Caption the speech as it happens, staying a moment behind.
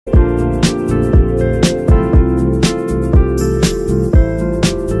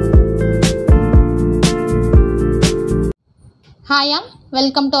Hi,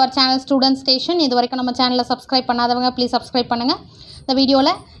 welcome to our channel Student-Station. This is our channel. Subscribe pannadavanga, please subscribe pannunga. The video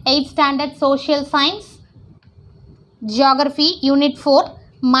la 8th standard social science geography unit 4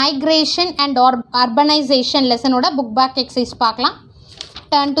 migration and urbanization lesson oda book back exercise paakalam.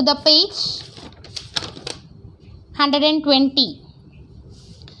 Turn to the page 120.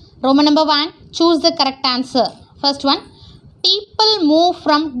 Roman number 1, choose the correct answer. First one, people move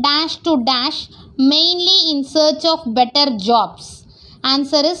from dash to dash mainly in search of better jobs.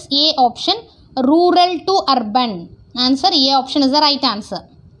 Answer is A option, rural to urban. Answer A option is the right answer.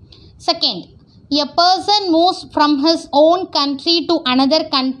 Second, a person moves from his own country to another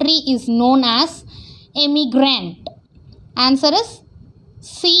country is known as emigrant. Answer is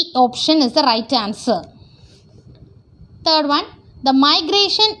C option is the right answer. Third one, the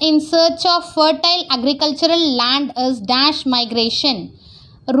migration in search of fertile agricultural land is dash migration,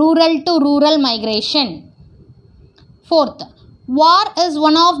 rural to rural migration. Fourth, war is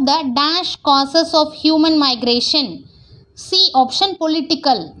one of the dash causes of human migration. C option,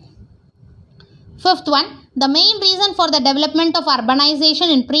 political. Fifth one, the main reason for the development of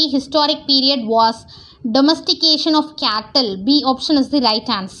urbanization in prehistoric period was domestication of cattle. B option is the right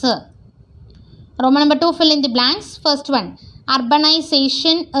answer. Roman number 2, fill in the blanks. First one,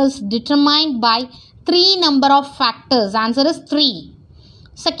 urbanization is determined by 3 number of factors. Answer is 3.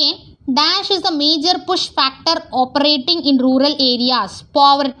 Second, dash is the major push factor operating in rural areas.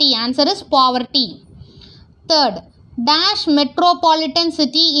 Poverty. Answer is poverty. Third, dash metropolitan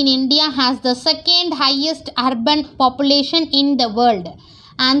city in India has the second highest urban population in the world.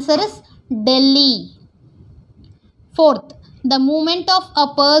 Answer is Delhi. Fourth, the movement of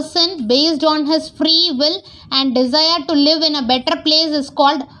a person based on his free will and desire to live in a better place is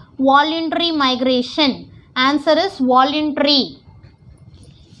called voluntary migration. Answer is voluntary.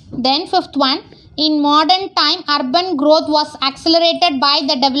 Then fifth one, in modern time urban growth was accelerated by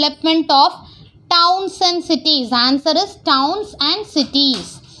the development of towns and cities. Answer is towns and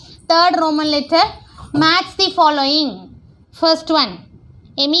cities. Third Roman letter, match the following. First one,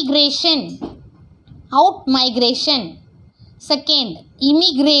 emigration, out migration. Second,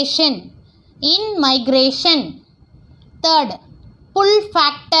 immigration, in migration. Third, pull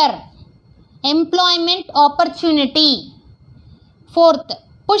factor, employment opportunity. Fourth,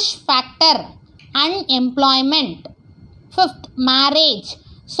 push factor, unemployment. Fifth, marriage,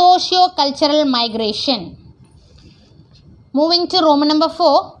 socio-cultural migration. Moving to Roman number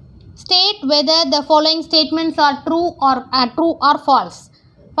 4, state whether the following statements are true or false.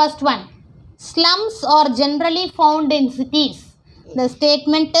 First one, slums are generally found in cities. The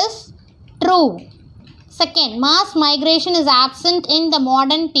statement is true. Second, mass migration is absent in the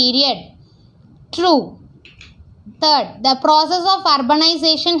modern period. True. Third, the process of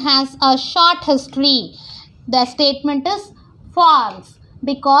urbanization has a short history. The statement is false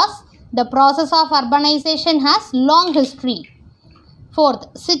because the process of urbanization has long history. Fourth,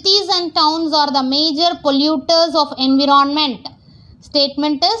 cities and towns are the major polluters of environment.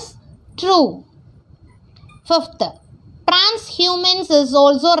 Statement is true. Fifth, transhumance is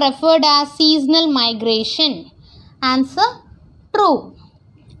also referred as seasonal migration. Answer, true.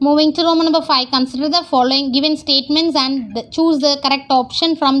 Moving to Roman number 5, consider the following given statements and choose the correct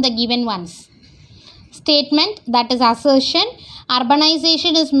option from the given ones. Statement, that is assertion,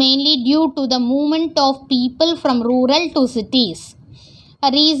 urbanization is mainly due to the movement of people from rural to cities.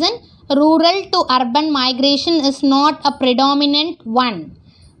 A reason, rural to urban migration is not a predominant one.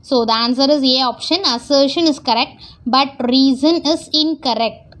 So the answer is A option, assertion is correct but reason is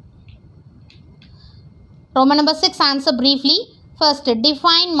incorrect. Roman number 6, answer briefly. First,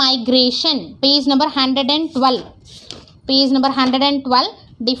 define migration. Page number 112. Page number 112.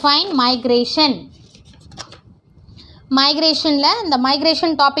 Define migration. Migration la the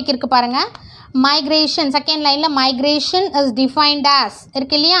migration topic irukku parunga. Migration second line la migration is defined as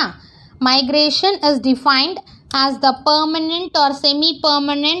irukku illaya. Migration is defined as the permanent or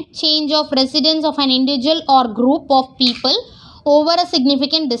semi-permanent change of residence of an individual or group of people over a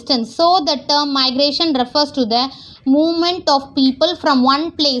significant distance. So the term migration refers to the movement of people from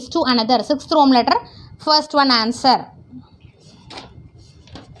one place to another. Sixth Roman letter, first one answer.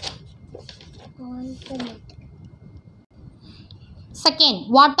 Second,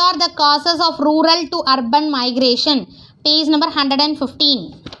 what are the causes of rural to urban migration? Page number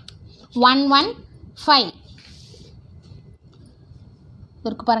 115. 115.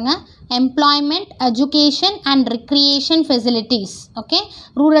 இருக்கு பாருங்க, employment, education and recreation facilities. Okay,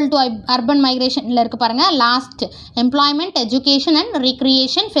 rural to urban migration ல இருக்கு பாருங்க, last employment, education and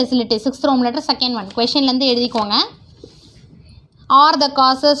recreation facilities. 6th Roman letter, second one. Question ல இருந்து எழுதிக்கோங்க. are the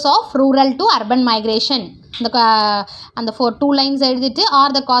causes of rural to urban migration. And the 2 lines எழுதிட்டு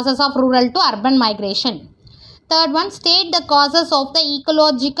are the causes of rural to urban migration. Third one, state the causes of the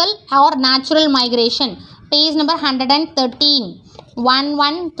ecological or natural migration. Page number 113.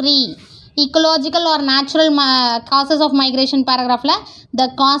 113. Ecological or natural causes of migration paragraph la the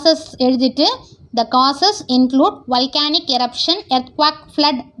causes எழுதிட்டு the causes include volcanic eruption, earthquake,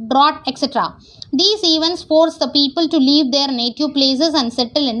 flood, drought, etc. These events force the people to leave their native places and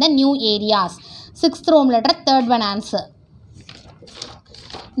settle in the new areas. 6th Rome letter, third one answer.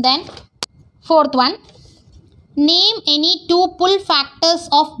 Then 4th one, name any 2 pull factors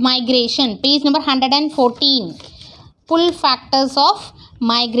of migration. Page number 114. Pull factors of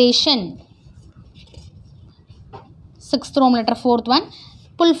migration. 6th Rome letter, 4th one.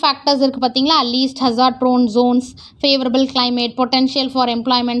 Pull factors இருக்கு பார்த்தீங்களா, least hazard prone zones, favorable climate, potential for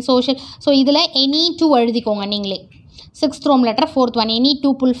employment, social. So இதில் any 2 எழுதிக்கோங்க நீங்களே. 6th Rome letter, 4th one, any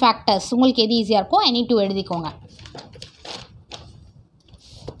 2 pull factors. உங்களுக்கு எது ஈஸியாக இருக்கோ any 2 எழுதிக்கோங்க.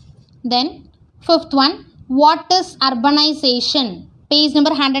 Then 5th one, what is urbanization? Page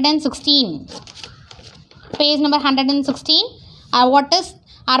number 116. Page number 116. What is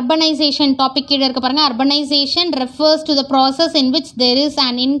urbanization? Topic கீழே இருக்க பாருங்க. Urbanization refers to the process in which there is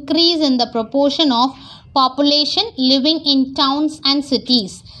an increase in the proportion of population living in towns and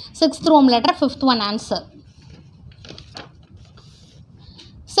cities. 6th Rome letter, 5th one answer.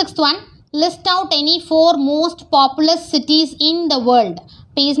 6th one, list out any 4 most populous cities in the world.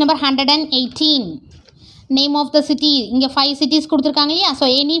 Page number 118. Name of the city. இங்கே 5 cities கொடுத்துருக்காங்க இல்லையா. So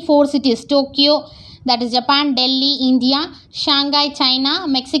any 4 cities. Tokyo, that is Japan, Delhi, India, Shanghai, China,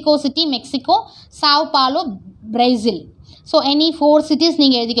 Mexico City, Mexico, Sao Paulo, Brazil. So any 4 cities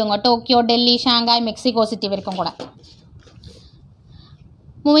நீங்கள் எழுதிக்கோங்க. Tokyo, Delhi, Shanghai, Mexico City வரைக்கும் கூட.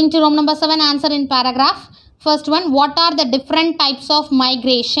 Moving to Rome number 7, answer in paragraph. First one, what are the different types of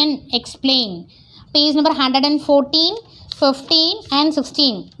migration? Explain. Page number 114, 15 and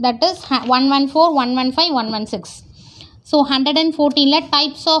 16. That is 114, 115, 116. So 114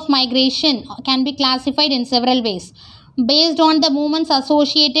 types of migration can be classified in several ways based on the movements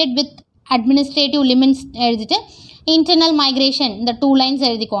associated with administrative limits. Internal migration, the 2 lines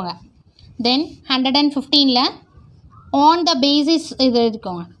எழுதிக்கோங்க. Then 115 on the basis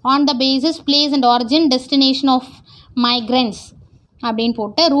எழுதிக்கோங்க. On the basis, place and origin, destination of migrants அப்படின்னு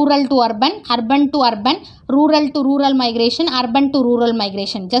போட்டு rural to urban, urban to urban, rural to rural migration, urban to rural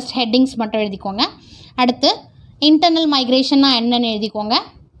migration. just headings மட்டும் எழுதிக்கோங்க. அடுத்து internal migration என்னன்னு எழுதிக்கோங்க.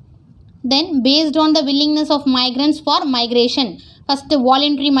 then based on the willingness of migrants for migration, first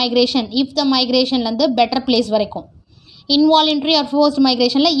voluntary migration, if the migration லேருந்து better place வரைக்கும். involuntary or forced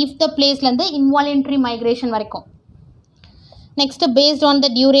migration if the place லேருந்து involuntary migration வரைக்கும். next based on the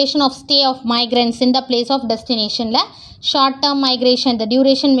duration of stay of migrants in the place of destination short term migration, the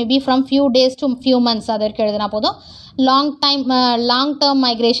duration may be from few days to few months. அதற்கு எழுதினா போதும். long term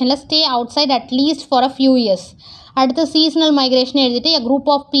migration stay outside at least for a few years. அடுத்து seasonal migration எழுதிட்டு a group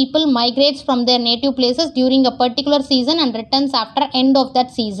of people migrates from their native places during a particular season and returns after end of that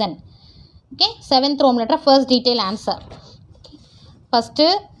season. okay, 7th Rome letter, first detail answer. first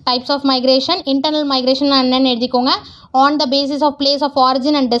types of migration, internal migration என்னன்னு எழுதிக்கோங்க. on the basis of place of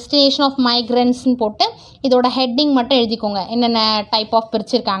origin and destination of migrants போட்டு இதோட heading மட்டும் எழுதிக்கோங்க, என்னென்ன type of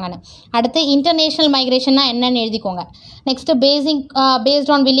பிரிச்சிருக்காங்கன்னு. அடுத்து international மைக்ரேஷன்னா என்னன்னு எழுதிக்கோங்க. Next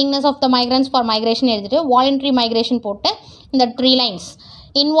based on willingness of the migrants for migration எழுதிட்டு வாலண்டரி மைக்ரேஷன் போட்டு இந்த 3 lines.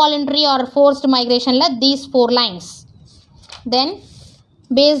 involuntary or forced migrationல these 4 lines. then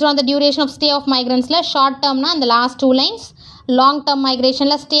based on the duration of stay of migrants short termனா the last 2 lines. long term migration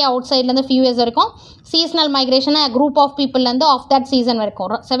stay outside few years வரைக்கும். seasonal migration a group of people of that season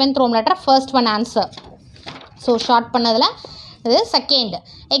வரைக்கும். 7th Rome letter, first one answer. so short பண்ணதுல இது second.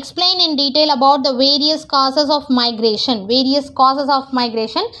 explain in detail about the various causes of migration. various causes of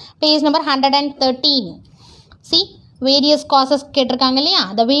migration, page number 113. see various causes கேட்டிருக்காங்க இல்லையா.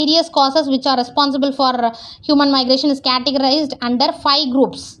 the various causes which are responsible for human migration is categorized under 5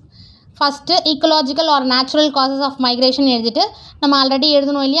 groups. first ecological or natural causes of migration எழுதிட்டு நம்ம already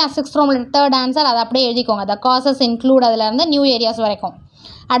எழுதணும் இல்லையா. 6th Rome letter, third answer அதை அப்படியே எழுதிக்கோங்க. the causes include அதில் இருந்து நியூ ஏரியாஸ் வரைக்கும்.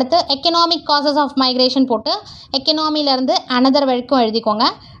 அடுத்து எக்கனாமிக் காசஸ் ஆஃப் மைக்ரேஷன் போட்டு எக்கனாமிலேருந்து அனதர் வரைக்கும் எழுதிக்கோங்க.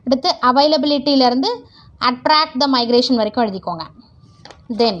 அடுத்து அவைலபிலிட்டியிலேருந்து அட்ராக்ட் த மைக்ரேஷன் வரைக்கும் எழுதிக்கோங்க.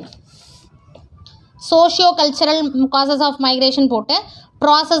 தென் socio cultural causes of migration போட்டு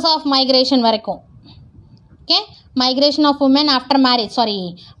ப்ராசஸ் ஆஃப் மைக்ரேஷன் வரைக்கும். Okay, migration of women after marriage,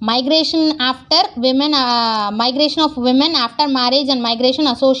 migration of women after marriage and migration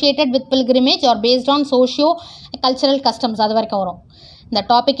associated with pilgrimage or based on socio cultural customs. அது வரைக்கும் வரும் இந்த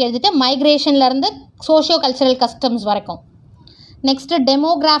topic எழுதிட்டு மைக்ரேஷன்ல இருந்து socio cultural customs வரைக்கும். Next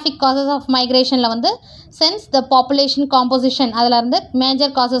demographic causes of மைக்ரேஷனில் வந்து sense the population composition அதில் இருந்து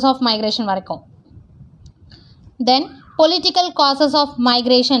மேஜர் காசஸ் ஆஃப் மைக்ரேஷன் வரைக்கும். தென் political causes of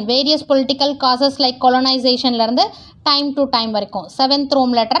migration various political causes like கொலனைசேஷன்லேருந்து time to time வரைக்கும். 7th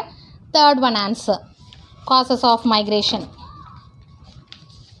Rome letter third one answer causes of migration.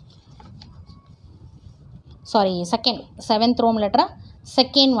 Sorry second 7th Rome letter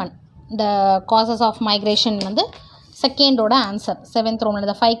second one the causes of migration வந்து செகண்டோட answer. 7th Rome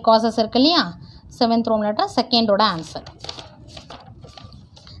letter 5 causes இருக்கு இல்லையா, 7th Rome letter செகண்டோட answer.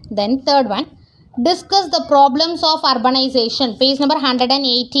 Then third one discuss the problems of urbanization page number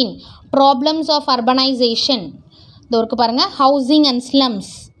 118. problems of urbanization இது இருக்கு பாருங்கள், housing and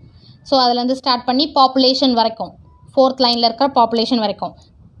slums. So அதுலேருந்து start பண்ணி population வரைக்கும் 4th லைனில் இருக்கிற பாப்புலேஷன் வரைக்கும்.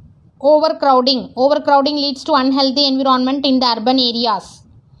 overcrowding leads to unhealthy environment in the urban areas.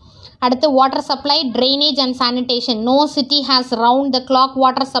 அடுத்து water supply, drainage and sanitation. No city has round the clock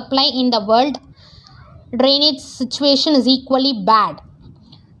water supply in the world. Drainage situation is equally bad.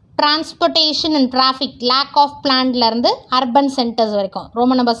 Transportation and traffic, lack of planned இருந்து urban centers வரைக்கும்.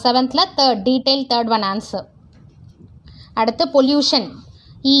 Roman number 7th third one answer. அடுத்து pollution,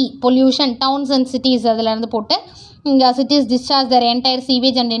 pollution towns and cities அதிலிருந்து போட்டு இங்கே cities discharge their entire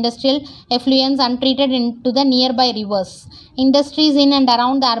sewage and industrial effluents untreated into the nearby rivers. Industries in and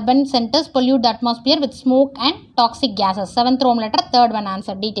around the urban centers pollute the atmosphere with smoke and toxic gases. 7th Rome letter third one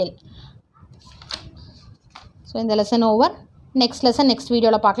answer detail. So இந்த lesson over. Next lesson next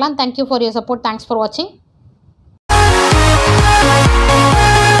வீடியோவில் பார்க்கலாம். Thank you for your support. Thanks for வாட்சிங்.